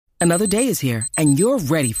Another day is here, and you're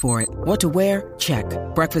ready for it. What to wear? Check.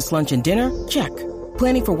 Breakfast, lunch, and dinner? Check.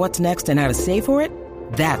 Planning for what's next and how to save for it?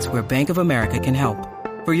 That's where Bank of America can help.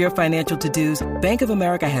 For your financial to-dos, Bank of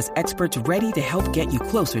America has experts ready to help get you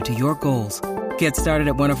closer to your goals. Get started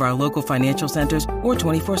at one of our local financial centers or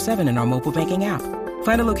 24/7 in our mobile banking app.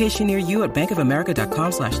 Find a location near you at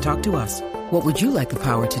bankofamerica.com/talktous. What would you like the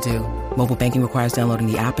power to do? Mobile banking requires downloading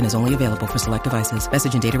the app and is only available for select devices.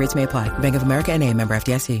 Message and data rates may apply. Bank of America N.A., member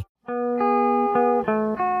FDIC.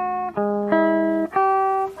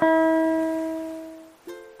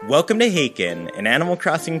 Welcome to Haken, an Animal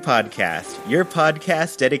Crossing podcast, your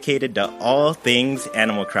podcast dedicated to all things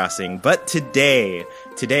Animal Crossing. But today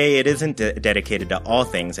it isn't dedicated to all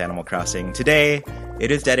things Animal Crossing. Today,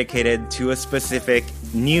 it is dedicated to a specific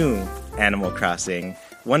new Animal Crossing.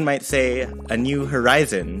 One might say a New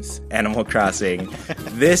Horizons Animal Crossing.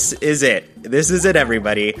 This is it. This is it,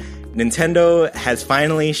 everybody. Nintendo has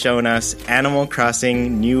finally shown us Animal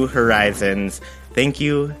Crossing New Horizons. Thank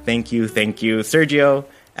you, thank you, thank you. Sergio,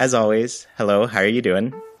 as always, hello, how are you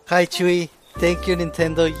doing? Hi, Chewy. Thank you,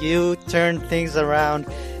 Nintendo. You turned things around.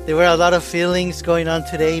 There were a lot of feelings going on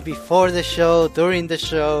today, before the show, during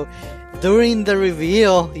the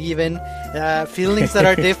reveal, even. Feelings that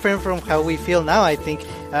are different from how we feel now, I think,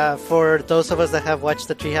 for those of us that have watched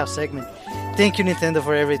the Treehouse segment. Thank you, Nintendo,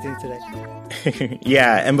 for everything today.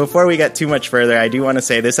 Yeah, and before we get too much further, I do want to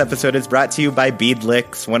say this episode is brought to you by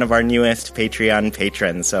Beadlix, one of our newest Patreon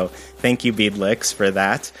patrons. So thank you, Beadlix, for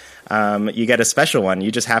that. You get a special one.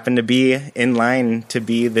 You just happen to be in line to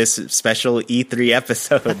be this special E3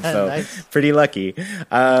 episode. So nice. Pretty lucky.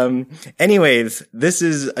 Anyways, this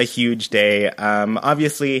is a huge day.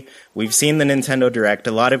 Obviously, we've seen the Nintendo Direct.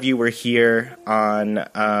 A lot of you were here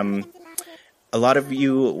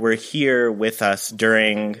with us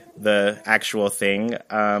during the actual thing.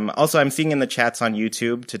 Also, I'm seeing in the chats on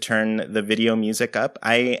YouTube to turn the video music up.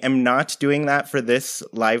 I am not doing that for this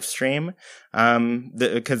live stream,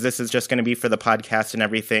 because this is just going to be for the podcast and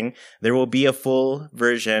everything. There will be a full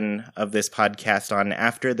version of this podcast on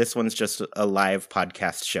after. This one's just a live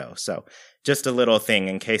podcast show. So just a little thing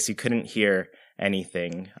in case you couldn't hear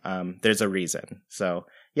anything. There's a reason. So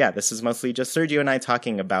yeah, this is mostly just Sergio and I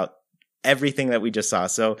talking about everything that we just saw.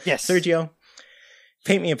 So, yes. Sergio,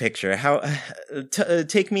 paint me a picture.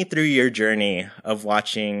 Take me through your journey of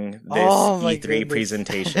watching this E3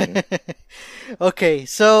 presentation. Okay,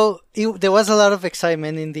 so there was a lot of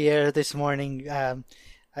excitement in the air this morning.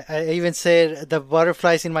 I even said the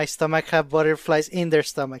butterflies in my stomach have butterflies in their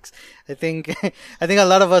stomachs. I think a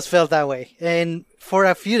lot of us felt that way, and for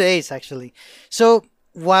a few days actually. So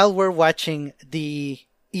while we're watching the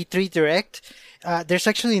E3 Direct, there's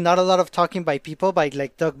actually not a lot of talking by people, by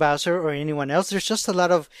like Doug Bowser or anyone else. There's just a lot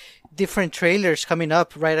of different trailers coming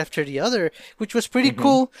up right after the other, which was pretty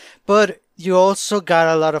cool. But you also got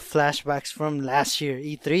a lot of flashbacks from last year,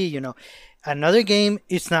 E3, you know. Another game,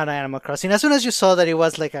 it's not Animal Crossing. As soon as you saw that it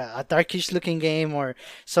was like a darkish looking game or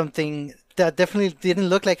something that definitely didn't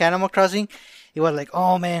look like Animal Crossing, it was like,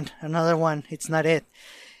 oh man, another one. It's not it.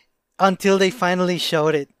 Until they finally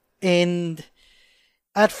showed it. And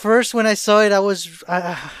at first, when I saw it, I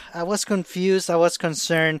was confused. I was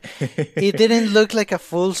concerned. It didn't look like a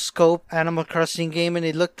full scope Animal Crossing game, and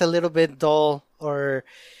it looked a little bit dull or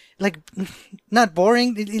like not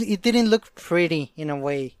boring. It didn't look pretty in a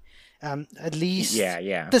way. At least,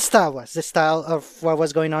 yeah. The style of what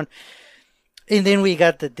was going on. And then we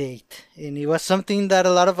got the date, and it was something that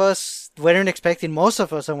a lot of us weren't expecting. Most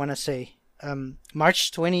of us, I want to say,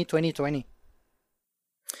 March 2020.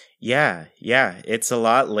 Yeah, it's a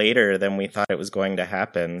lot later than we thought it was going to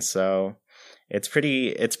happen. So it's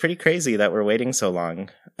pretty crazy that we're waiting so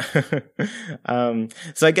long. So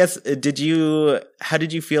I guess, how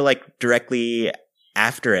did you feel like directly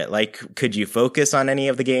after it? Like, could you focus on any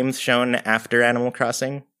of the games shown after Animal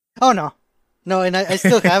Crossing? Oh, no, and I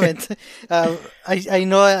still haven't. I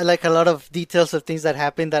know like a lot of details of things that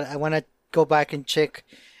happened that I want to go back and check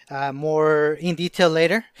more in detail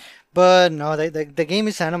later. But no, the game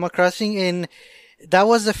is Animal Crossing, and that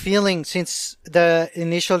was the feeling since the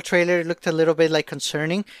initial trailer looked a little bit like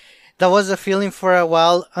concerning. That was the feeling for a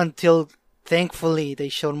while until thankfully they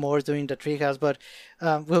showed more during the Treehouse, but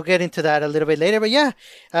we'll get into that a little bit later. But yeah,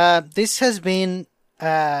 this has been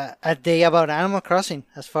a day about Animal Crossing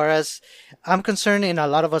as far as I'm concerned, and a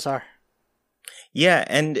lot of us are. Yeah,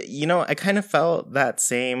 and I kind of felt that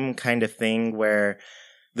same kind of thing where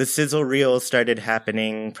the sizzle reel started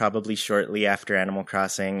happening probably shortly after Animal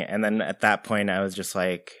Crossing. And then at that point, I was just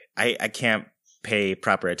like, I can't pay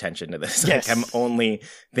proper attention to this. Yes. Like, I'm only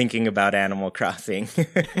thinking about Animal Crossing.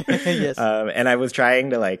 Yes. And I was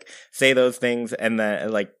trying to like say those things and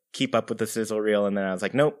then like keep up with the sizzle reel, and then I was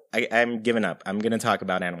like, nope, I'm giving up. I'm going to talk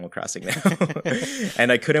about Animal Crossing now.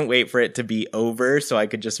 And I couldn't wait for it to be over so I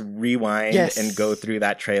could just rewind and go through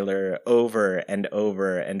that trailer over and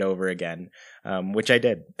over and over again, which I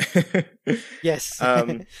did. Yes.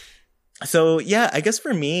 So yeah, I guess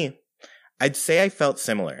for me, I'd say I felt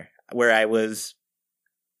similar, where I was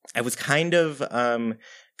kind of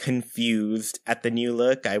confused at the new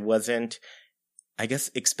look. I wasn't, I guess,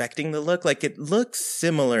 expecting the look. Like, it looks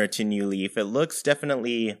similar to New Leaf. It looks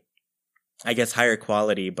definitely, I guess, higher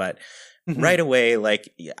quality, but right away,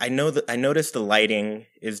 like, I noticed the lighting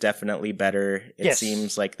is definitely better. It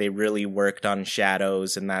seems like they really worked on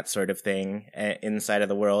shadows and that sort of thing inside of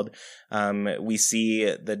the world. We see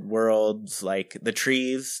the worlds, like the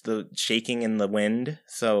trees, the shaking in the wind.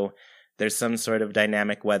 So there's some sort of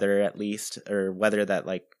dynamic weather, at least, or weather that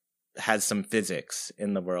like has some physics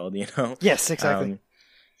in the world, you know? Yes, exactly.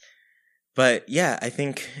 But yeah, I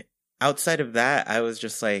think outside of that, I was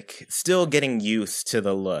just like still getting used to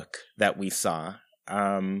the look that we saw.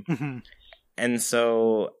 And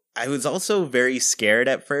so I was also very scared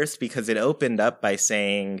at first because it opened up by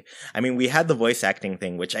saying, I mean, we had the voice acting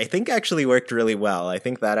thing, which I think actually worked really well. I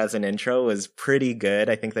think that as an intro was pretty good.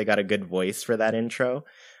 I think they got a good voice for that intro.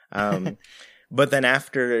 But then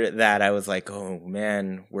after that, I was like, oh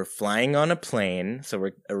man, we're flying on a plane. So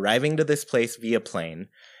we're arriving to this place via plane.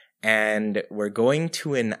 And we're going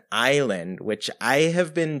to an island, which I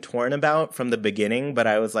have been torn about from the beginning. But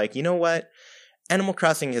I was like, you know what? Animal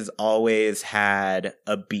Crossing has always had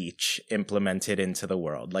a beach implemented into the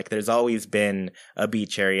world. Like, there's always been a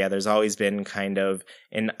beach area. There's always been kind of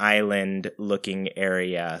an island looking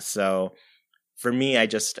area. So for me, I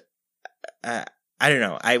just, I don't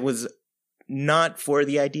know. I was not for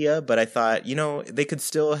the idea, but I thought, you know, they could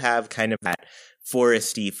still have kind of that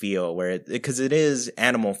foresty feel where, because it is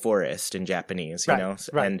animal forest in Japanese, you know,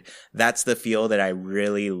 and that's the feel that I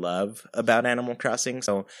really love about Animal Crossing.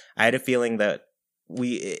 So I had a feeling that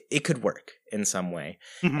it could work in some way.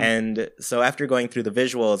 And so after going through the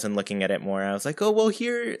visuals and looking at it more, I was like, oh, well,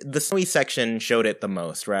 here, the snowy section showed it the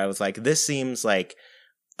most, where I was like, this seems like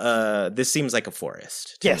a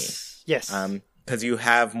forest to me. Yes. Because you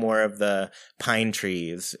have more of the pine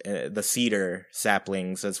trees, the cedar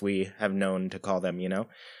saplings, as we have known to call them, you know?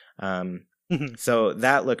 So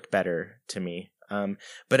that looked better to me.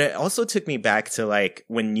 But it also took me back to, like,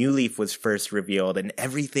 when New Leaf was first revealed and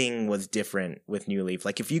everything was different with New Leaf.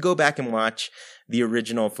 Like, if you go back and watch the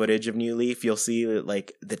original footage of New Leaf, you'll see that,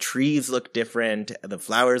 like, the trees look different, the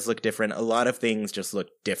flowers look different, a lot of things just look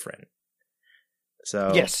different.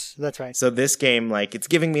 So yes, that's right. So this game, like, it's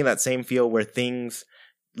giving me that same feel where things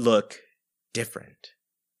look different.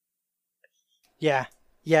 Yeah,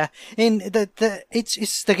 and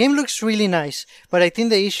the game looks really nice, but I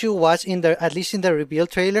think the issue was at least in the reveal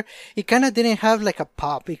trailer, it kind of didn't have like a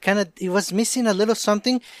pop. It was missing a little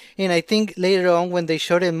something, and I think later on when they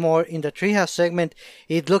showed it more in the Treehouse segment,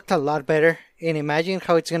 it looked a lot better. And imagine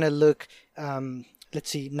how it's gonna look.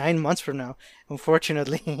 Let's see, 9 months from now.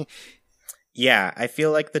 Unfortunately. Yeah, I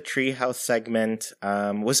feel like the Treehouse segment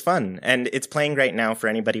was fun, and it's playing right now for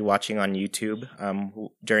anybody watching on YouTube.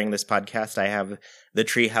 During this podcast, I have the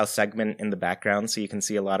Treehouse segment in the background, so you can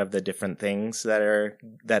see a lot of the different things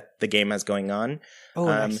that the game has going on. Oh,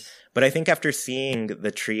 nice. But I think after seeing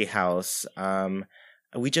the Treehouse,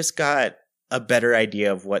 we just got a better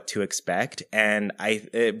idea of what to expect, and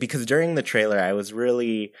because during the trailer, I was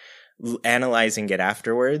really analyzing it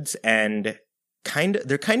afterwards, and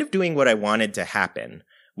they're kind of doing what I wanted to happen,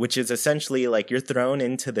 which is essentially like you're thrown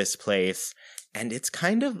into this place and it's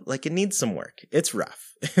kind of like it needs some work. It's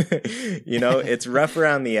rough. You know, it's rough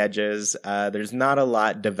around the edges. There's not a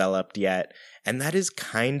lot developed yet. And that is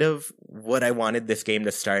kind of what I wanted this game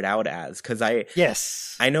to start out as. Because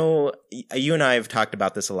I know you and I have talked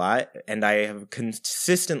about this a lot, and I have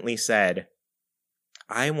consistently said,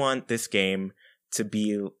 I want this game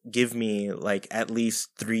to give me like at least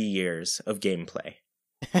 3 years of gameplay.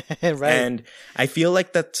 Right. And I feel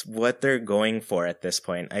like that's what they're going for at this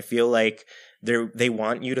point. I feel like they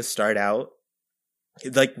want you to start out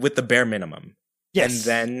like with the bare minimum. Yes. And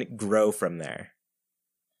then grow from there.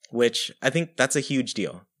 Which I think that's a huge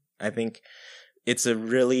deal. I think it's a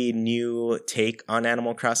really new take on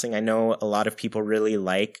Animal Crossing. I know a lot of people really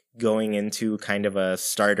like going into kind of a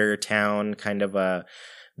starter town, kind of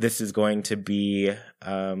this is going to be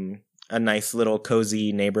a nice little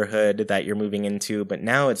cozy neighborhood that you're moving into. But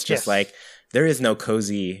now it's just like, there is no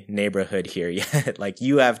cozy neighborhood here yet. Like,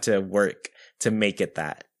 you have to work to make it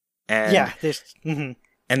that. And,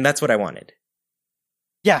 and that's what I wanted.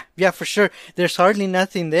 Yeah, for sure. There's hardly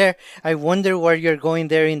nothing there. I wonder where you're going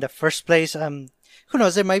there in the first place. who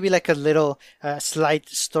knows, there might be like a little slight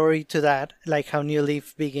story to that, like how New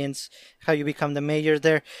Leaf begins, how you become the mayor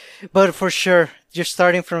there. But for sure, you're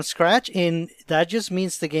starting from scratch, and that just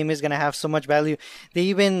means the game is going to have so much value. They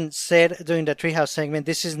even said during the Treehouse segment,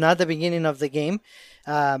 this is not the beginning of the game,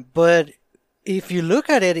 but if you look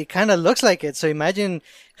at it, it kind of looks like it. So imagine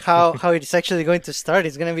how it's actually going to start.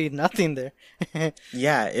 It's going to be nothing there.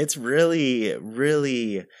 Yeah, it's really,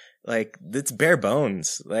 really like it's bare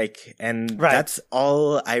bones. Like, and Right. that's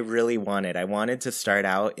all I really wanted. I wanted to start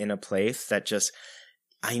out in a place that just,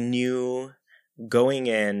 I knew going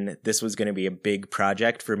in, this was going to be a big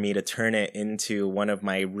project for me to turn it into one of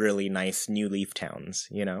my really nice New Leaf towns,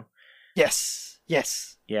 you know? Yes.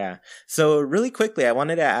 Yeah. So really quickly, I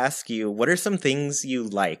wanted to ask you, what are some things you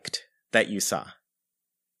liked that you saw?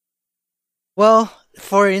 Well,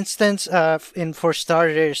 for instance, for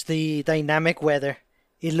starters, the dynamic weather.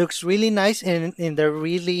 It looks really nice, and they're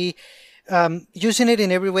really using it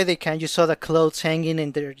in every way they can. You saw the clothes hanging,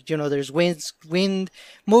 and there's wind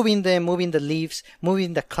moving them, moving the leaves,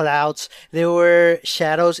 moving the clouds. There were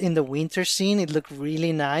shadows in the winter scene. It looked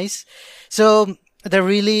really nice. So they're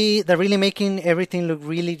really making everything look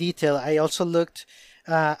really detailed. I also liked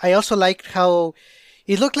how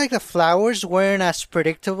it looked like the flowers weren't as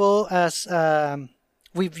predictable as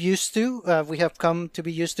we have come to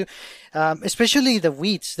be used to, especially the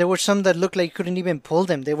weeds. There were some that looked like you couldn't even pull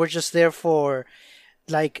them. They were just there for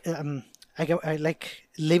like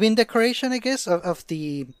living decoration, I guess, of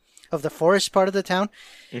the forest part of the town.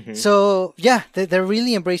 Mm-hmm. So yeah, they're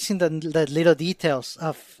really embracing the little details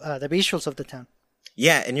of the visuals of the town.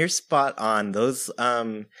 Yeah, and you're spot on. Those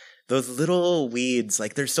little weeds,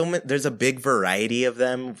 like there's a big variety of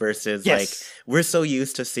them versus Yes. like we're so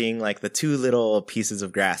used to seeing like the two little pieces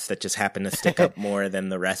of grass that just happen to stick up more than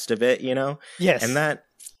the rest of it, you know? Yes. And that,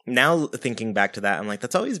 now thinking back to that, I'm like,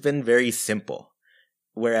 that's always been very simple.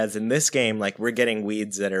 Whereas in this game, like we're getting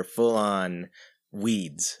weeds that are full on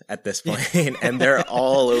weeds at this point, and they're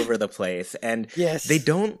all over the place, and Yes. they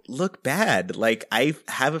don't look bad. Like I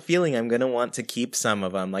have a feeling I'm gonna want to keep some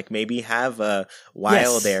of them, like maybe have a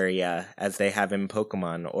wild area as they have in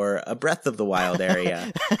Pokemon, or a Breath of the Wild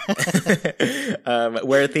area,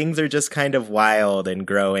 where things are just kind of wild and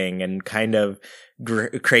growing and kind of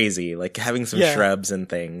crazy, like having some shrubs and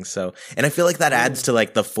things. So, and I feel like that adds to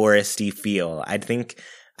like the foresty feel. I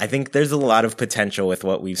think there's a lot of potential with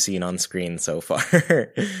what we've seen on screen so far.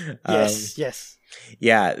 Yes.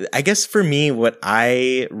 Yeah, I guess for me, what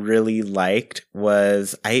I really liked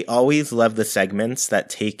was I always love the segments that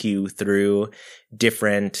take you through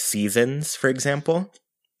different seasons, for example.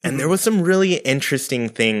 And there was some really interesting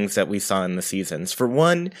things that we saw in the seasons. For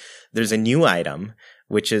one, there's a new item,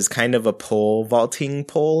 which is kind of a vaulting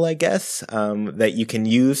pole, I guess, that you can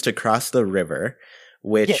use to cross the river,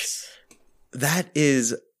 which that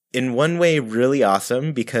is in one way really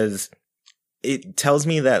awesome because it tells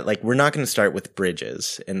me that like we're not going to start with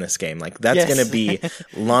bridges in this game. Like that's going to be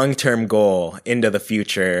long-term goal into the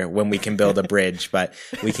future when we can build a bridge, but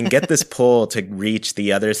we can get this pole to reach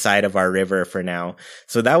the other side of our river for now.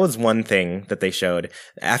 So that was one thing that they showed.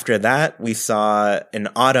 After that, we saw an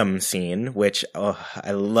autumn scene, which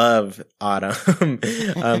I love autumn.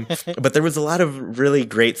 But there was a lot of really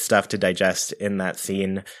great stuff to digest in that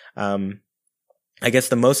scene. I guess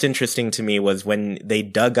the most interesting to me was when they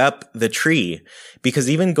dug up the tree,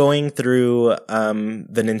 because even going through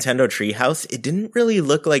the Nintendo Treehouse, it didn't really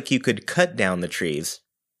look like you could cut down the trees.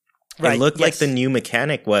 Right, it looked like the new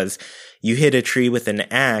mechanic was you hit a tree with an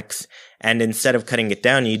axe, and instead of cutting it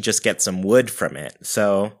down, you just get some wood from it.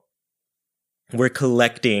 So we're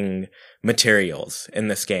collecting materials in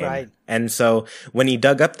this game. Right. And so when he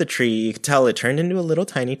dug up the tree, you could tell it turned into a little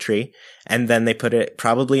tiny tree, and then they put it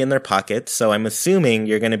probably in their pockets. So I'm assuming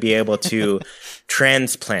you're going to be able to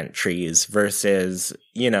transplant trees versus,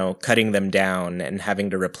 cutting them down and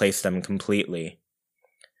having to replace them completely.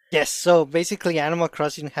 Yes. So basically Animal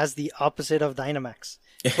Crossing has the opposite of Dynamax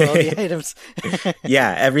for all the items.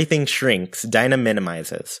 Yeah, everything shrinks. Dyna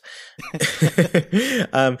minimizes.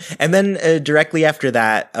 And then directly after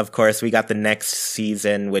that, of course, we got the next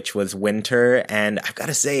season, which was winter. And I've got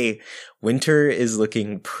to say, winter is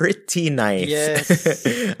looking pretty nice.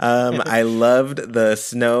 Yes. I loved the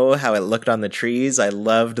snow, how it looked on the trees. I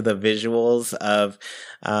loved the visuals of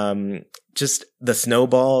just the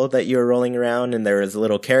snowball that you were rolling around, and there was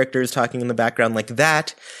little characters talking in the background. Like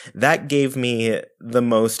that gave me the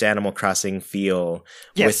most Animal Crossing feel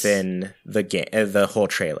within the game, the whole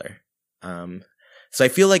trailer. So I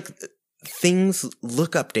feel like things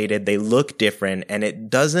look updated, they look different, and it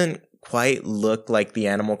doesn't quite look like the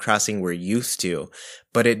Animal Crossing we're used to,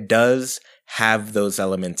 but it does have those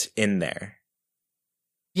elements in there.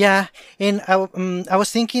 Yeah, and I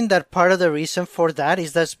was thinking that part of the reason for that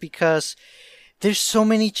is that's because there's so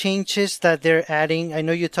many changes that they're adding. I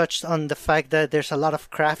know you touched on the fact that there's a lot of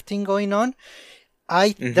crafting going on.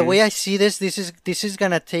 The Hmm. way I see this is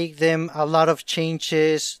gonna take them a lot of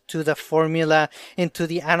changes to the formula and to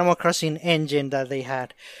the Animal Crossing engine that they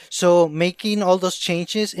had. So making all those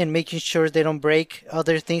changes and making sure they don't break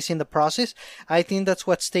other things in the process, I think that's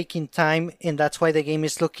what's taking time, and that's why the game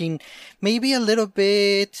is looking maybe a little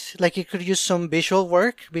bit like it could use some visual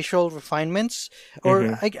work, visual refinements,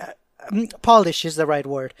 or Hmm. polish is the right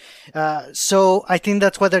word. So I think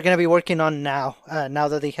that's what they're going to be working on now, now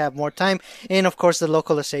that they have more time, and of course the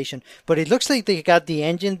localization. But it looks like they got the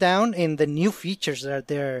engine down and the new features that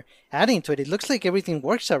they're adding to it. It looks like everything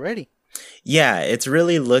works already. Yeah, it's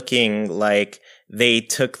really looking like they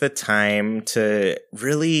took the time to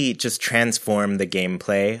really just transform the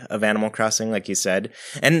gameplay of Animal Crossing, like you said.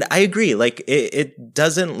 And I agree, like it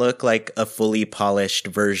doesn't look like a fully polished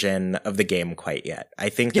version of the game quite yet. I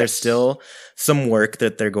think there's Yes. still some work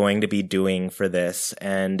that they're going to be doing for this,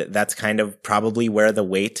 and that's kind of probably where the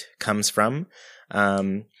weight comes from.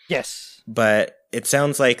 Um, Yes. but it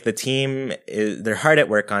sounds like the team they're hard at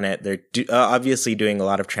work on it. They're obviously doing a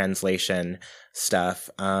lot of translation stuff.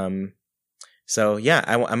 So yeah,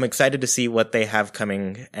 I'm excited to see what they have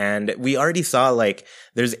coming. And we already saw like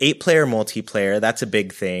there's 8-player multiplayer. That's a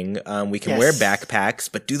big thing. We can wear Yes. backpacks,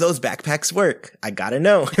 but do those backpacks work? I gotta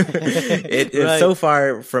know. It is Right. so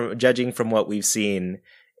far from judging from what we've seen.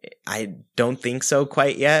 I don't think so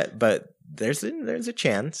quite yet, but there's a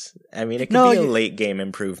chance. I mean, it could No, be a late game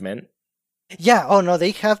improvement. yeah, oh no,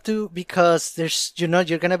 they have to because there's,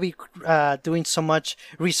 you're gonna be doing so much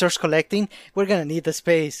resource collecting. We're gonna need the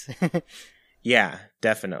space. Yeah,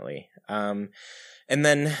 definitely. And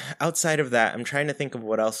then outside of that, I'm trying to think of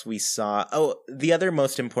what else we saw. Oh, the other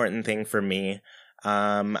most important thing for me,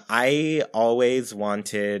 I always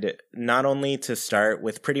wanted not only to start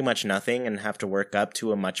with pretty much nothing and have to work up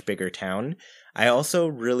to a much bigger town, I also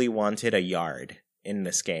really wanted a yard in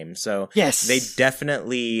this game. So they Yes.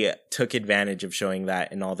 definitely took advantage of showing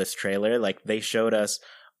that in all this trailer. Like they showed us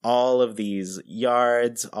all of these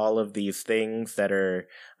yards, all of these things that are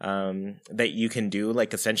that you can do,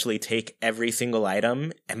 like essentially take every single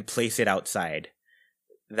item and place it outside.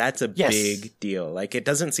 That's a Yes. big deal. Like it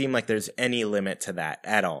doesn't seem like there's any limit to that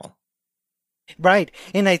at all. Right.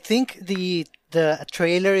 And I think the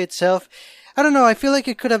trailer itself, I don't know, I feel like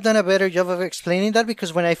it could have done a better job of explaining that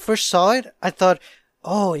because when I first saw it, I thought,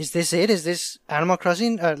 "Oh, is this it? Is this Animal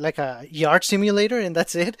Crossing like a yard simulator and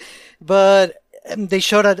that's it?" But they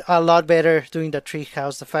showed it a lot better doing the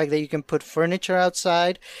treehouse. The fact that you can put furniture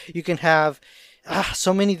outside, you can have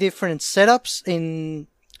so many different setups in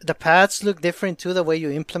the paths look different too, the way you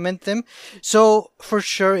implement them. So for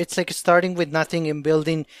sure, it's like starting with nothing and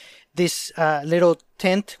building this little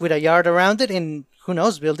tent with a yard around it, and who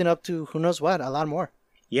knows, building up to who knows what, a lot more.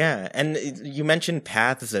 Yeah, and you mentioned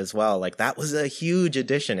paths as well. Like that was a huge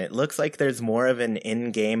addition. It looks like there's more of an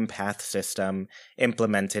in-game path system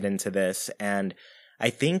implemented into this, and I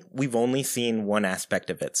think we've only seen one aspect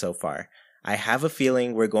of it so far. I have a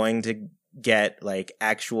feeling we're going to get like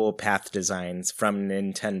actual path designs from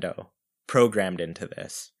Nintendo programmed into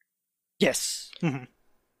this. Yes. Mhm.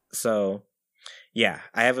 So, yeah,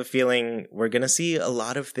 I have a feeling we're going to see a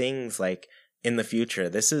lot of things like in the future.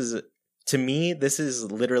 This is to me this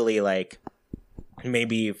is literally like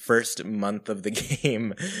maybe first month of the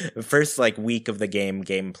game, first like week of the game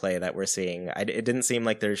gameplay that we're seeing. It didn't seem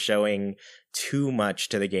like they're showing too much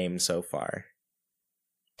to the game so far.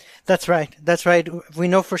 That's right. That's right. We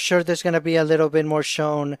know for sure there's going to be a little bit more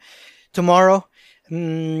shown tomorrow,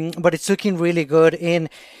 but it's looking really good. And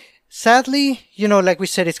sadly, like we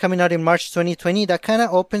said, it's coming out in March 2020. That kind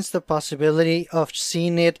of opens the possibility of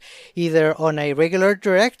seeing it either on a regular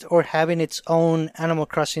direct or having its own Animal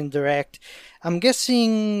Crossing direct. I'm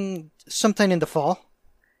guessing sometime in the fall.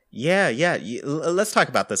 Yeah, yeah. Let's talk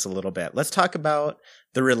about this a little bit. Let's talk about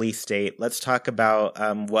the release date. Let's talk about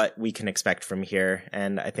what we can expect from here.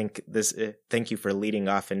 And I think this. Thank you for leading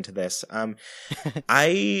off into this.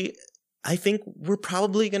 I I think we're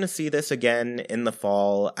probably going to see this again in the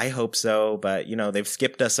fall. I hope so, but they've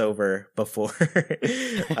skipped us over before.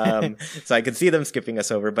 So I could see them skipping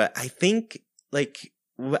us over, but I think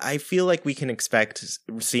I feel like we can expect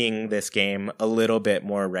seeing this game a little bit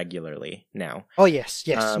more regularly now. Oh, yes,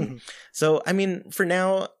 yes. So, I mean, for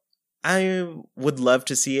now, I would love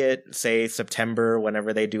to see it, say, September,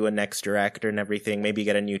 whenever they do a next direct and everything, maybe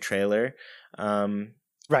get a new trailer.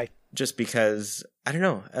 Right. Just because, I don't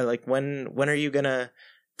know, when are you going to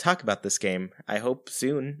talk about this game? I hope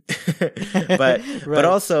soon. But Right.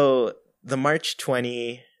 also, the March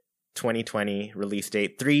 2020 release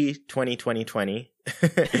date, 3/20/2020.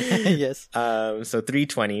 Yes. So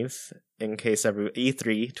 3/20s in case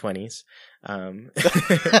E3 20s.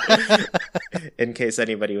 In case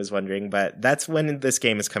anybody was wondering, but that's when this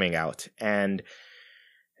game is coming out. And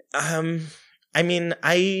I mean,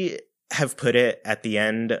 I have put it at the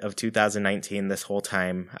end of 2019 this whole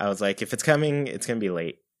time. I was like, if it's coming, it's going to be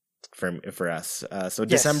late for us. So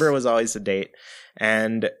December was always the date.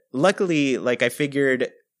 And luckily, like I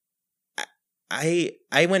figured, I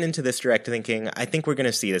went into this direct thinking, I think we're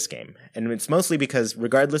going to see this game. And it's mostly because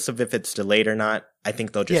regardless of if it's delayed or not, I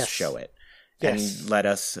think they'll just show it and let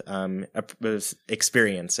us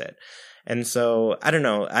experience it. And so, I don't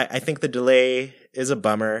know. I think the delay is a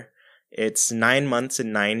bummer. It's 9 months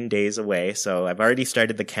and 9 days away, so I've already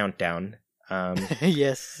started the countdown.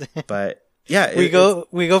 Yes. But yeah. We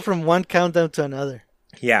go from one countdown to another.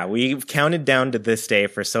 Yeah, we've counted down to this day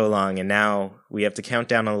for so long, and now we have to count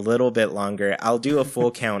down a little bit longer. I'll do a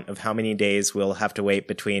full count of how many days we'll have to wait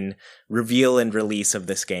between reveal and release of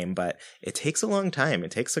this game, but it takes a long time.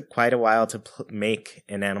 It takes quite a while to make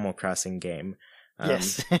an Animal Crossing game.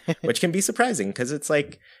 Yes. Which can be surprising, because it's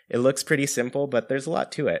like, it looks pretty simple, but there's a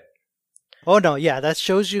lot to it. Oh no, yeah, that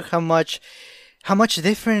shows you how much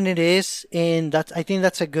different it is, and I think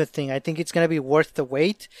that's a good thing. I think it's gonna be worth the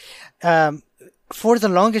wait. For the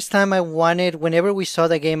longest time, whenever we saw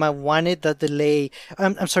the game, I wanted the delay.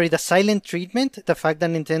 I'm sorry, the silent treatment, the fact that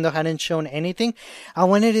Nintendo hadn't shown anything. I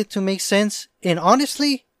wanted it to make sense, and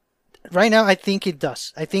honestly, right now, I think it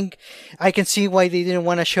does. I think I can see why they didn't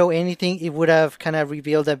want to show anything. It would have kind of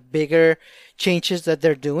revealed the bigger changes that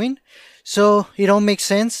they're doing. So it all makes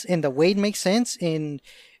sense, and the wait makes sense, and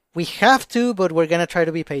we have to, but we're gonna try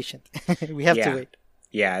to be patient. We have to wait.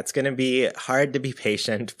 Yeah, it's gonna be hard to be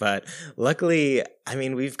patient, but luckily, I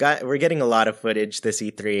mean, we're getting a lot of footage this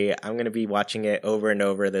E3. I'm gonna be watching it over and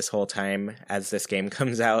over this whole time as this game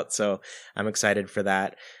comes out, so I'm excited for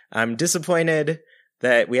that. I'm disappointed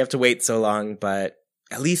that we have to wait so long, but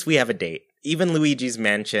at least we have a date. Even Luigi's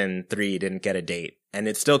Mansion 3 didn't get a date, and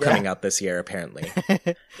it's still coming out this year, apparently.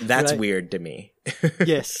 That's weird to me.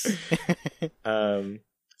 Yes.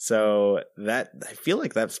 So that, I feel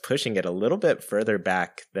like that's pushing it a little bit further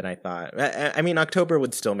back than I thought. I mean, October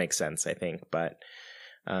would still make sense, I think, but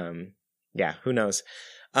yeah, who knows?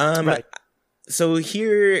 Right. So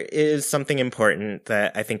here is something important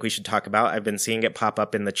that I think we should talk about. I've been seeing it pop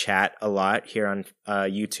up in the chat a lot here on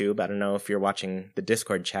YouTube. I don't know if you're watching the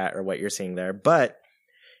Discord chat or what you're seeing there, but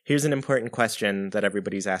here's an important question that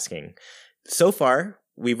everybody's asking. So far,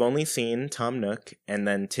 we've only seen Tom Nook and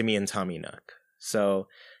then Timmy and Tommy Nook. So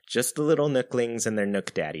just the little Nooklings and their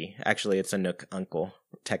Nook daddy. Actually, it's a Nook uncle,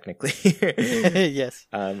 technically. Yes.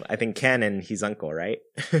 I think canon, he's uncle, right?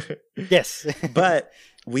 Yes. But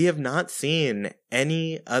we have not seen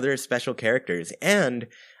any other special characters. And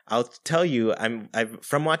I'll tell you, I've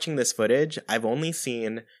from watching this footage, I've only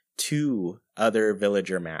seen 2 other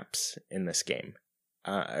villager maps in this game.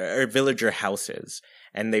 Or villager houses.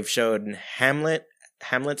 And they've shown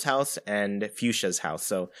Hamlet's house and Fuchsia's house.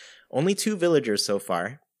 So only 2 villagers so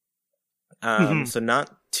far. So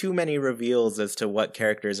not too many reveals as to what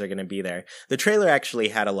characters are going to be there. The trailer actually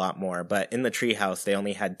had a lot more, but in the treehouse, they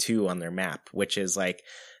only had 2 on their map, which is like,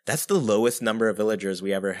 that's the lowest number of villagers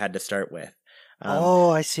we ever had to start with.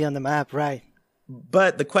 I see on the map, right.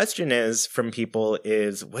 But the question is, from people,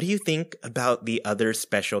 is what do you think about the other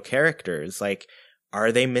special characters? Like,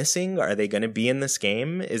 are they missing? Are they going to be in this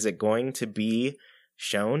game? Is it going to be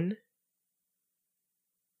shown?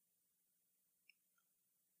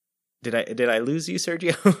 Did I lose you,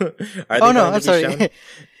 Sergio? I'm sorry.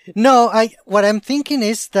 No, what I'm thinking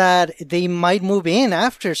is that they might move in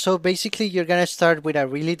after. So basically, you're gonna start with a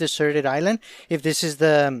really deserted island, if this is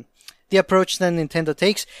the approach that Nintendo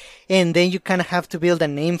takes, and then you kind of have to build a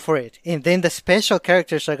name for it, and then the special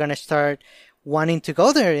characters are gonna start wanting to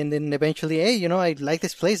go there, and then eventually, hey, I like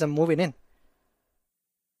this place, I'm moving in.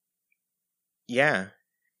 Yeah.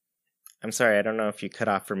 I'm sorry, I don't know if you cut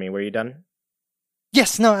off for me. Were you done?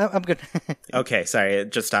 Yes, no, I'm good. Okay, sorry,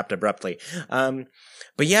 it just stopped abruptly. But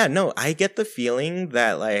yeah, no, I get the feeling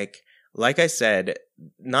that like I said,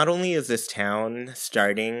 not only is this town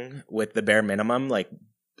starting with the bare minimum, like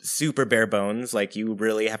super bare bones, like you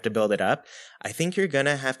really have to build it up, I think you're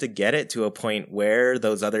gonna have to get it to a point where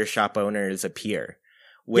those other shop owners appear,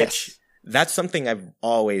 which that's something I've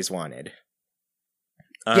always wanted.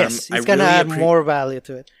 Yes, it's gonna add more value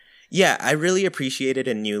to it. Yeah, I really appreciated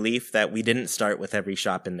in New Leaf that we didn't start with every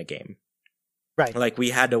shop in the game. Right. Like, we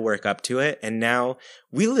had to work up to it, and now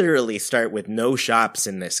we literally start with no shops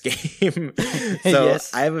in this game. So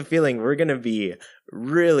Yes. I have a feeling we're going to be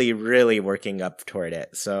really, really working up toward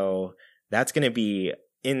it. So that's going to be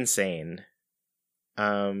insane.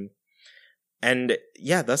 And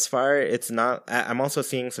yeah, thus far, it's not. I'm also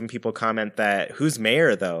seeing some people comment that who's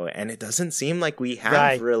mayor, though, and it doesn't seem like we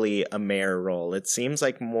have really a mayor role. It seems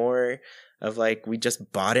like more of like we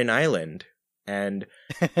just bought an island and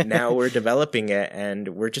now we're developing it and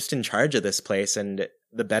we're just in charge of this place. And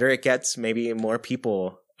the better it gets, maybe more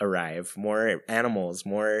people arrive, more animals,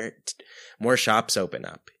 more shops open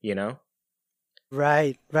up, you know?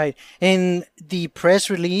 Right, right. And the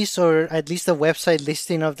press release, or at least the website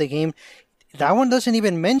listing of the game, that one doesn't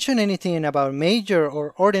even mention anything about major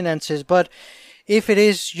or ordinances. But if it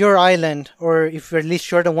is your island, or if at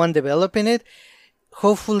least you're the one developing it,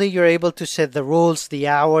 hopefully you're able to set the rules, the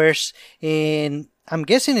hours, and I'm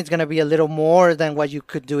guessing it's going to be a little more than what you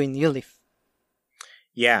could do in New Leaf.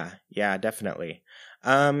 Yeah, definitely.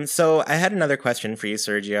 So I had another question for you,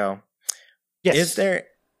 Sergio. Yes. Is there...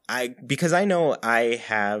 because I know I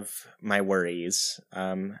have my worries.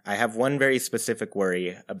 I have one very specific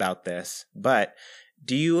worry about this, but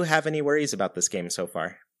do you have any worries about this game so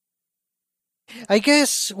far? I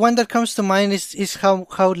guess one that comes to mind is how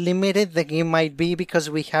limited the game might be, because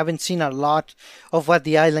we haven't seen a lot of what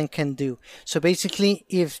the island can do. So basically,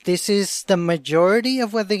 if this is the majority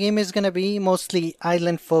of what the game is going to be, mostly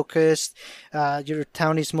island focused, your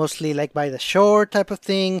town is mostly like by the shore type of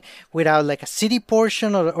thing, without like a city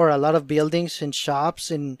portion or a lot of buildings and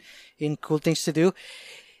shops and cool things to do.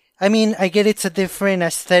 I mean, I get it's a different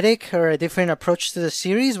aesthetic or a different approach to the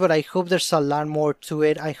series, but I hope there's a lot more to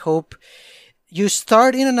it. I hope you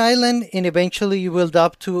start in an island and eventually you build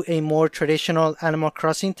up to a more traditional Animal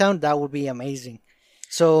Crossing town. That would be amazing.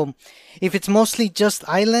 So if it's mostly just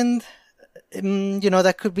island,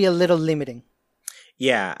 that could be a little limiting.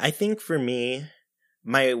 Yeah, I think for me,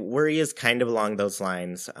 my worry is kind of along those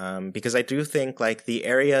lines, because I do think like the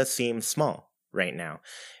area seems small right now.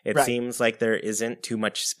 It seems like there isn't too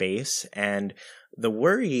much space. And the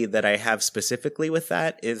worry that I have specifically with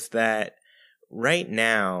that is that right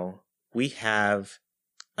now, we have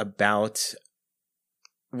the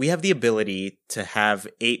ability to have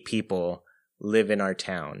 8 people live in our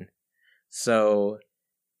town. So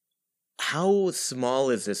how small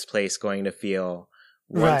is this place going to feel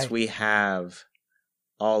once we have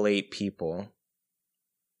all 8 people?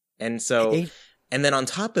 And so, and then on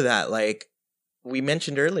top of that, like we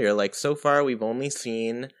mentioned earlier, like so far we've only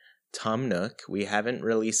seen Tom Nook. We haven't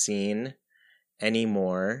really seen any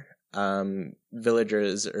more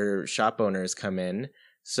villagers or shop owners come in.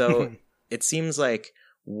 So it seems like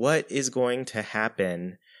what is going to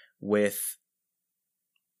happen with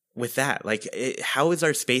that? Like, how is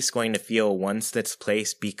our space going to feel once this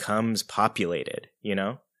place becomes populated, you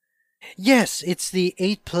know? Yes, it's the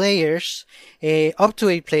 8 players, up to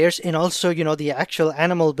 8 players, and also, the actual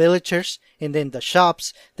animal villagers, and then the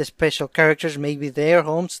shops, the special characters, maybe their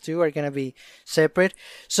homes too are going to be separate.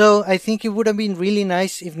 So I think it would have been really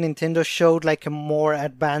nice if Nintendo showed like a more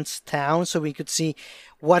advanced town so we could see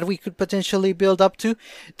what we could potentially build up to.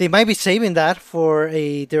 They might be saving that for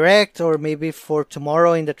a direct or maybe for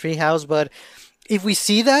tomorrow in the treehouse, but if we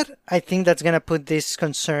see that, I think that's going to put this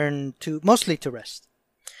concern mostly to rest.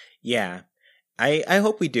 Yeah, I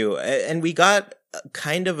hope we do. And we got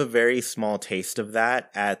kind of a very small taste of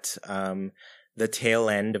that at the tail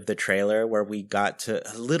end of the trailer, where we got to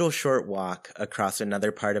a little short walk across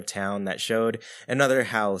another part of town that showed another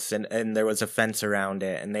house, and there was a fence around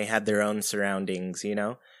it, and they had their own surroundings, you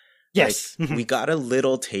know? Yes. Like, we got a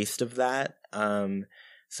little taste of that.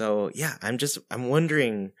 So yeah, I'm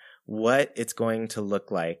wondering what it's going to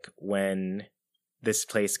look like when this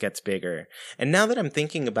place gets bigger. And now that I'm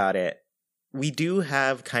thinking about it, we do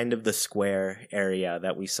have kind of the square area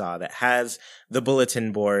that we saw that has the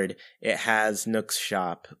bulletin board. It has Nook's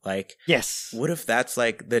shop. Like, yes. What if that's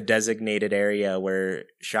like the designated area where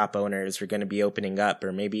shop owners are going to be opening up?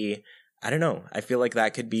 Or maybe, I don't know. I feel like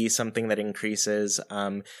that could be something that increases.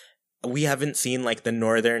 We haven't seen like the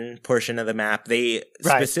northern portion of the map. They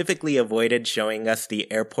specifically avoided showing us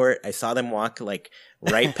the airport. I saw them walk like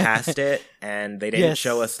right past it, and they didn't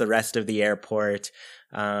show us the rest of the airport.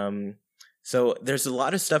 So there's a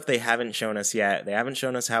lot of stuff they haven't shown us yet. They haven't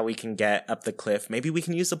shown us how we can get up the cliff. Maybe we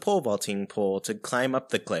can use a pole vaulting pole to climb up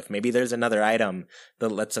the cliff. Maybe there's another item that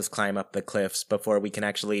lets us climb up the cliffs before we can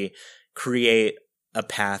actually create a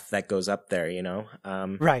path that goes up there, you know?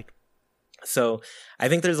 Right. So I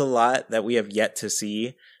think there's a lot that we have yet to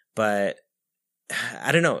see, but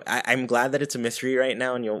I don't know. I'm glad that it's a mystery right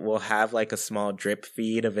now, and we'll have like a small drip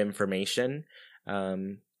feed of information.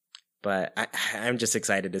 But I'm just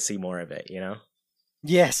excited to see more of it, you know?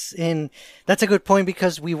 Yes, and that's a good point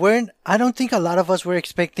because I don't think a lot of us were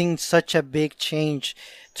expecting such a big change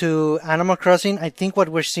to Animal Crossing. I think what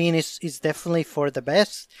we're seeing is definitely for the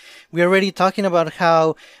best. We're already talking about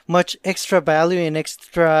how much extra value and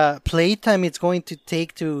extra playtime it's going to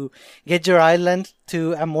take to get your island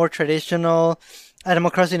to a more traditional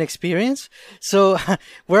Animal Crossing experience. So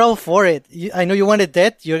we're all for it. I know you wanted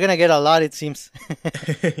that. You're going to get a lot, it seems.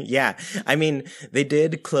 Yeah. I mean, they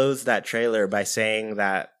did close that trailer by saying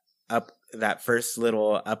that that first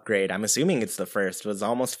little upgrade, I'm assuming it's the first, was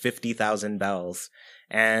almost 50,000 bells.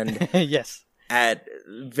 And yes. At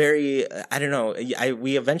very, I don't know,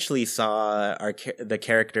 we eventually saw the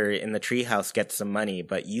character in the treehouse get some money,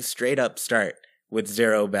 but you straight up start with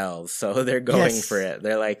 0 bells. So they're going for it.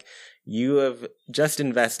 They're like, you have just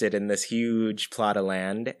invested in this huge plot of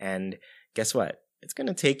land, and guess what? It's going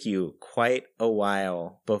to take you quite a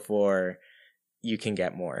while before you can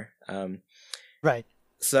get more. Right.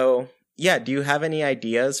 So, yeah, do you have any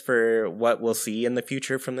ideas for what we'll see in the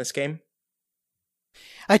future from this game?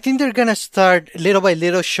 I think they're going to start little by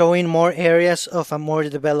little showing more areas of a more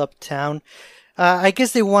developed town. I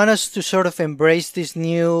guess they want us to sort of embrace this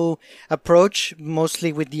new approach,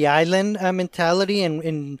 mostly with the island mentality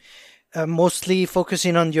and mostly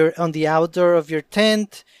focusing on the outdoor of your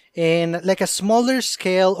tent and like a smaller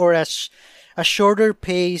scale or a shorter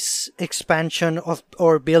pace expansion of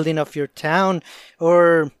or building of your town.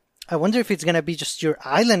 Or I wonder if it's going to be just your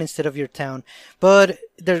island instead of your town. But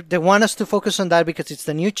they want us to focus on that because it's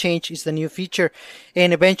the new change, it's the new feature.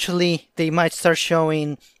 And eventually they might start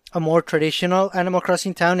showing a more traditional Animal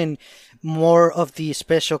Crossing town and more of the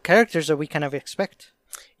special characters that we kind of expect.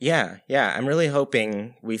 Yeah. I'm really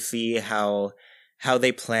hoping we see how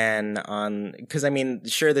they plan on, because I mean,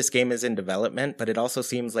 sure, this game is in development, but it also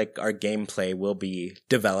seems like our gameplay will be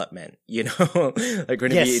development, you know, like we're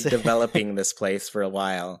going to be developing this place for a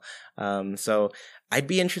while. So I'd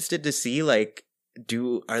be interested to see, like,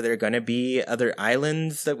 are there going to be other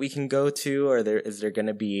islands that we can go to? Or is there going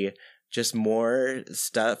to be just more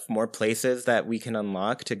stuff, more places that we can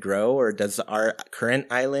unlock to grow? Or does our current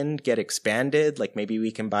island get expanded? Like maybe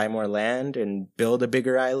we can buy more land and build a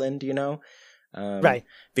bigger island, you know? Right.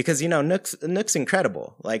 Because, you know, Nook's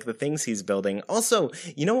incredible. Like the things he's building. Also,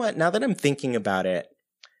 you know what? Now that I'm thinking about it,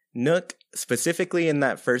 Nook specifically in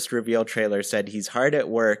that first reveal trailer said he's hard at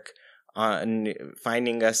work on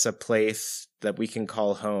finding us a place that we can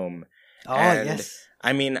call home. Oh, yes.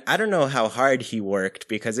 I mean, I don't know how hard he worked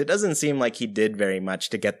because it doesn't seem like he did very much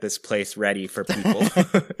to get this place ready for people.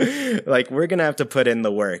 Like, we're going to have to put in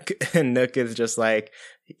the work. And Nook is just like,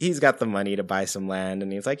 he's got the money to buy some land.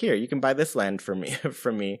 And he's like, here, you can buy this land from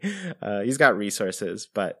me. He's got resources,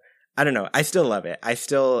 but I don't know. I still love it. I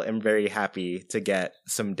still am very happy to get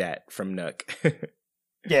some debt from Nook.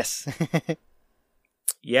 Yes.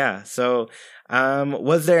 Yeah. So,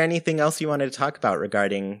 was there anything else you wanted to talk about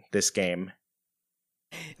regarding this game?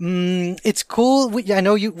 It's cool. I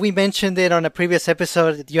know we mentioned it on a previous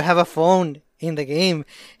episode that you have a phone in the game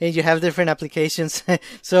and you have different applications.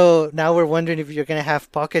 So now we're wondering if you're going to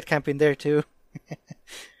have Pocket Camp in there too.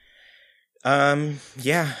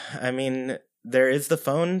 Yeah, I mean, there is the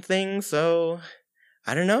phone thing, so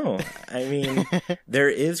I don't know. I mean, there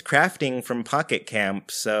is crafting from Pocket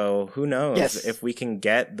Camp, so who knows if we can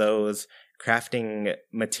get those crafting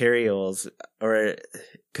materials, or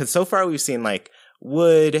because so far we've seen like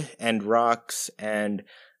wood and rocks, and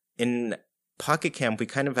in Pocket Camp we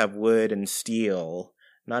kind of have wood and steel,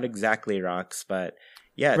 not exactly rocks, but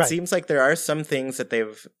yeah, it seems like there are some things that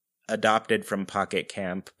they've adopted from Pocket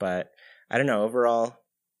Camp, but I don't know, overall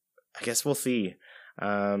I guess we'll see.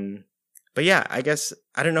 But yeah, I guess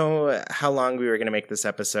I don't know how long we were going to make this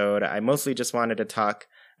episode. I mostly just wanted to talk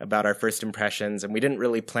about our first impressions, and we didn't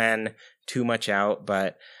really plan too much out,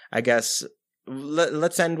 but I guess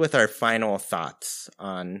let's end with our final thoughts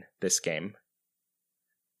on this game.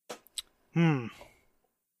 I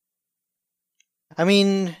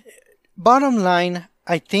mean, bottom line,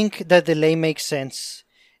 I think that delay makes sense,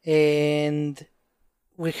 and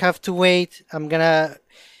we have to wait. I'm gonna,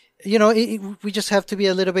 we just have to be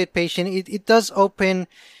a little bit patient. It does open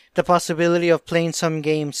the possibility of playing some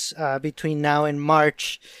games between now and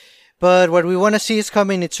March. But what we want to see is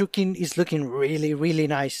coming. It's looking really, really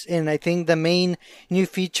nice. And I think the main new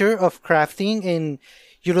feature of crafting and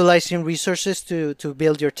utilizing resources to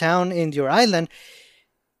build your town and your island,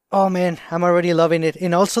 oh man, I'm already loving it.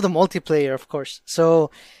 And also the multiplayer, of course. So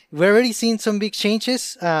we're already seeing some big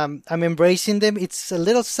changes. I'm embracing them. It's a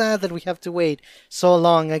little sad that we have to wait so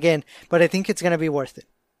long again, but I think it's going to be worth it.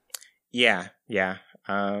 Yeah.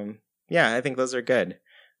 Yeah, I think those are good.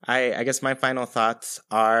 I guess my final thoughts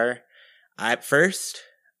are, at first,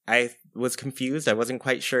 I was confused. I wasn't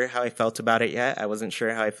quite sure how I felt about it yet. I wasn't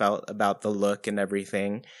sure how I felt about the look and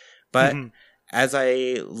everything. But as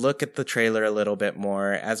I look at the trailer a little bit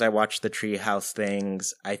more, as I watch the Treehouse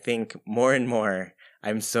things, I think more and more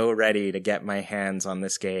I'm so ready to get my hands on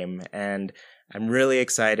this game. And I'm really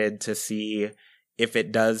excited to see if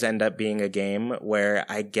it does end up being a game where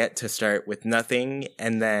I get to start with nothing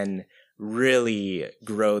and then really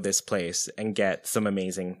grow this place and get some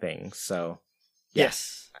amazing things. So,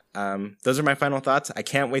 yes. Those are my final thoughts. I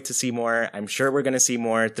can't wait to see more. I'm sure we're going to see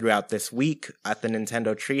more throughout this week at the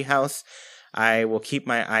Nintendo Treehouse. I will keep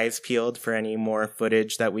my eyes peeled for any more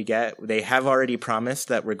footage that we get. They have already promised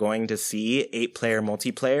that we're going to see 8-player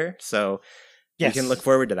multiplayer, so we can look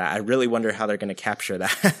forward to that. I really wonder how they're going to capture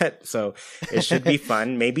that. So it should be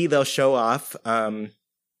fun. Maybe they'll show off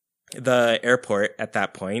the airport at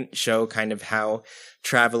that point, show kind of how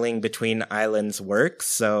traveling between islands works.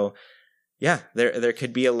 So yeah, there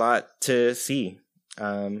could be a lot to see.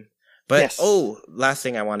 Last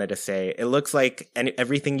thing I wanted to say, it looks like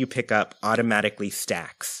everything you pick up automatically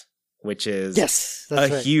stacks, which is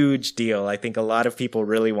huge deal. I think a lot of people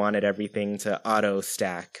really wanted everything to auto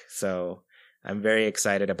stack. So I'm very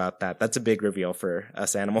excited about that. That's a big reveal for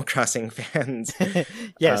us Animal Crossing fans.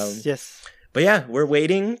 Yes. But yeah, we're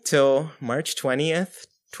waiting till March 20th,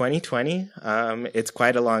 2020. It's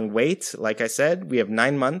quite a long wait. Like I said, we have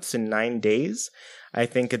 9 months and 9 days. I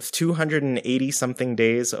think it's 280 something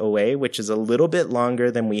days away, which is a little bit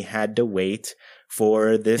longer than we had to wait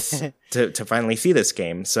for this to finally see this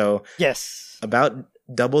game. So yes, about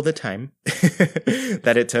double the time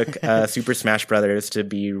that it took Super Smash Brothers to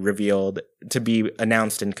be revealed, to be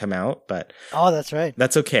announced and come out. But that's right.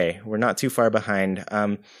 That's okay. We're not too far behind.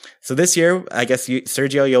 So this year, I guess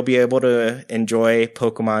Sergio, you'll be able to enjoy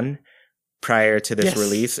Pokemon prior to this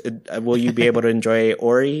release. Will you be able to enjoy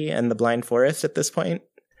Ori and the Blind Forest at this point?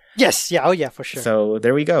 Yes. Yeah. Oh, yeah, for sure. So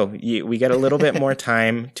there we go. We get a little bit more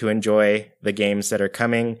time to enjoy the games that are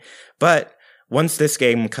coming. But once this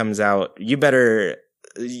game comes out,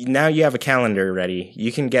 now you have a calendar ready.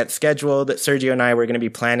 You can get scheduled. Sergio and I were going to be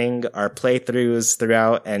planning our playthroughs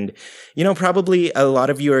throughout. And, probably a lot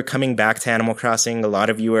of you are coming back to Animal Crossing. A lot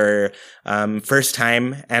of you are first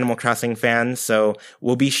time Animal Crossing fans. So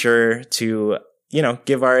we'll be sure to,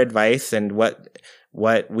 give our advice and what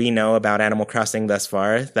we know about Animal Crossing thus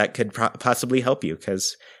far that could possibly help you,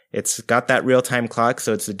 because it's got that real-time clock,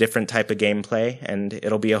 so it's a different type of gameplay, and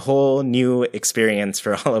it'll be a whole new experience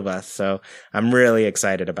for all of us. So I'm really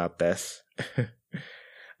excited about this.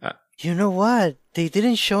 You know what? They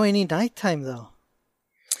didn't show any nighttime, though.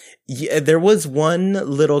 Yeah, there was one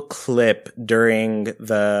little clip during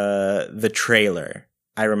the trailer,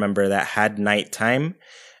 I remember, that had nighttime.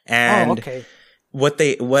 And okay.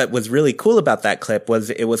 What was really cool about that clip was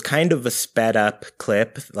it was kind of a sped up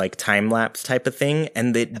clip, like time lapse type of thing.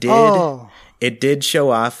 And it did show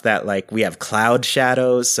off that, like, we have cloud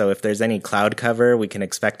shadows. So if there's any cloud cover, we can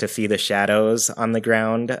expect to see the shadows on the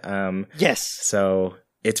ground. Yes. So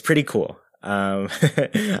it's pretty cool.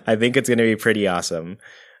 I think it's going to be pretty awesome.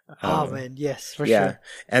 Man, yes, for sure.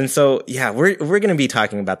 And so, we're going to be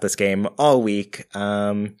talking about this game all week.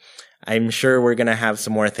 I'm sure we're going to have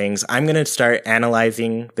some more things. I'm going to start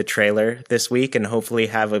analyzing the trailer this week and hopefully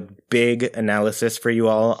have a big analysis for you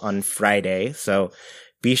all on Friday. So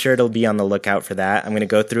be sure to be on the lookout for that. I'm going to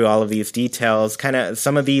go through all of these details. Kind of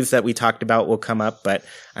some of these that we talked about will come up, but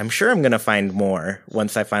I'm sure I'm going to find more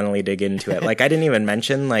once I finally dig into it. Like, I didn't even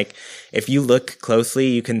mention, like, if you look closely,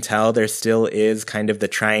 you can tell there still is kind of the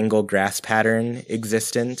triangle grass pattern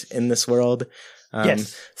existent in this world.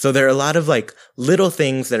 Yes. So there are a lot of, like, little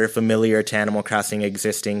things that are familiar to Animal Crossing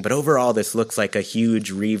existing, but overall this looks like a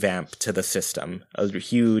huge revamp to the system, a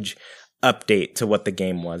huge update to what the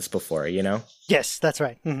game was before, Yes, that's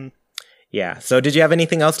right. Mm-hmm. Yeah. So did you have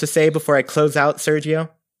anything else to say before I close out, Sergio?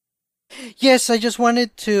 Yes, I just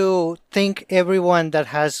wanted to thank everyone that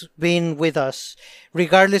has been with us.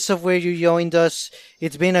 Regardless of where you joined us,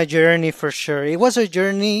 it's been a journey for sure. It was a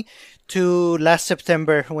journey to last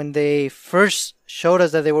September when they first showed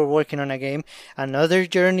us that they were working on a game. Another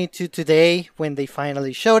journey to today when they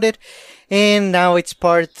finally showed it. And now it's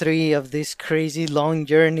part 3 of this crazy long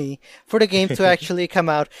journey for the game to actually come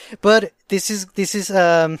out. But this is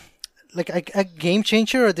like a game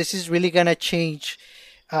changer, or this is really gonna change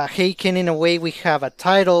Heiken in a way. We have a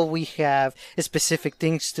title, we have specific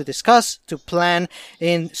things to discuss, to plan,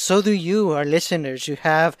 and so do you, our listeners. You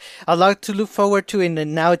have a lot to look forward to,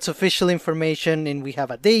 and now it's official information, and we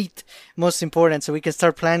have a date, most important, so we can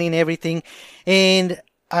start planning everything. And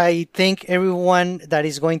I thank everyone that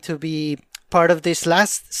is going to be part of this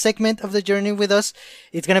last segment of the journey with us.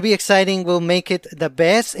 It's going to be exciting. We'll make it the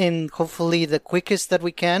best and hopefully the quickest that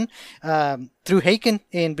we can through Haken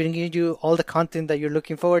and bringing you all the content that you're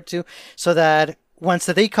looking forward to so that once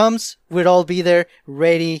the day comes, we'll all be there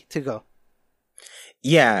ready to go.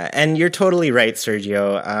 Yeah, and you're totally right,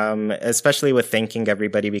 Sergio, especially with thanking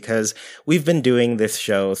everybody because we've been doing this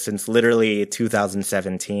show since literally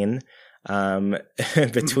 2017.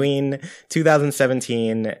 Between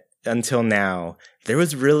 2017 until now, there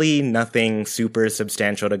was really nothing super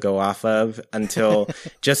substantial to go off of until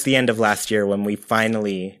just the end of last year when we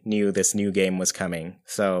finally knew this new game was coming.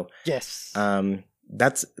 So, yes.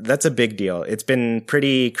 That's a big deal. It's been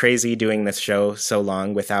pretty crazy doing this show so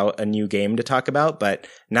long without a new game to talk about, but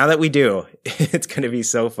now that we do, it's going to be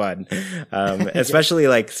so fun. Especially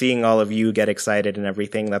like seeing all of you get excited and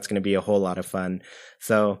everything. That's going to be a whole lot of fun.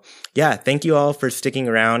 So yeah, thank you all for sticking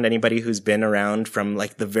around. Anybody who's been around from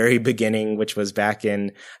like the very beginning, which was back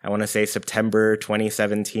in, I want to say September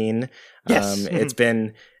 2017. Yes. It's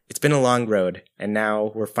been a long road and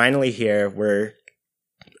now we're finally here. We're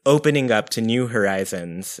opening up to new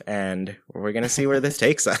horizons and we're going to see where this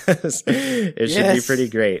takes us. It should be pretty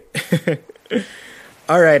great.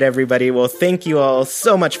 All right, everybody. Well, thank you all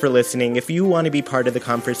so much for listening. If you want to be part of the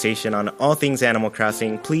conversation on all things Animal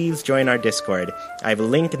Crossing, please join our Discord. I have a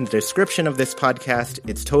link in the description of this podcast.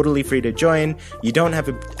 It's totally free to join. You don't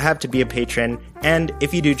have to be a patron. And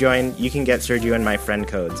if you do join, you can get Sergio and my friend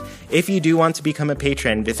codes. If you do want to become a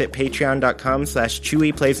patron, visit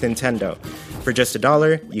patreon.com/ChewyPlaysNintendo. For just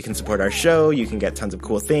 $1, you can support our show, you can get tons of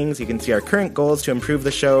cool things, you can see our current goals to improve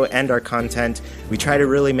the show and our content. We try to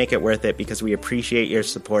really make it worth it because we appreciate your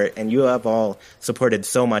support, and you have all supported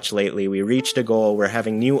so much lately. We reached a goal, we're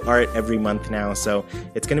having new art every month now, so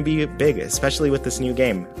it's going to be big, especially with this new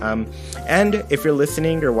game. And if you're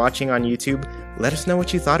listening or watching on YouTube, let us know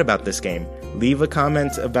what you thought about this game. Leave a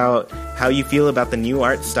comment about how you feel about the new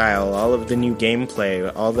art style, all of the new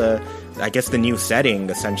gameplay, all the new setting,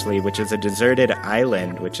 essentially, which is a deserted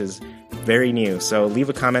island, which is very new. So leave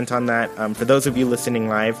a comment on that. For those of you listening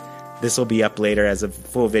live, this will be up later as a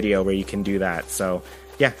full video where you can do that. So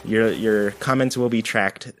yeah, your comments will be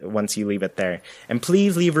tracked once you leave it there. And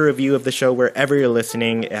please leave a review of the show wherever you're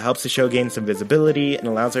listening. It helps the show gain some visibility and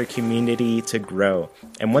allows our community to grow.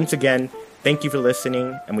 And once again, thank you for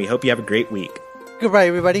listening, and we hope you have a great week. Goodbye,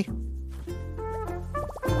 everybody.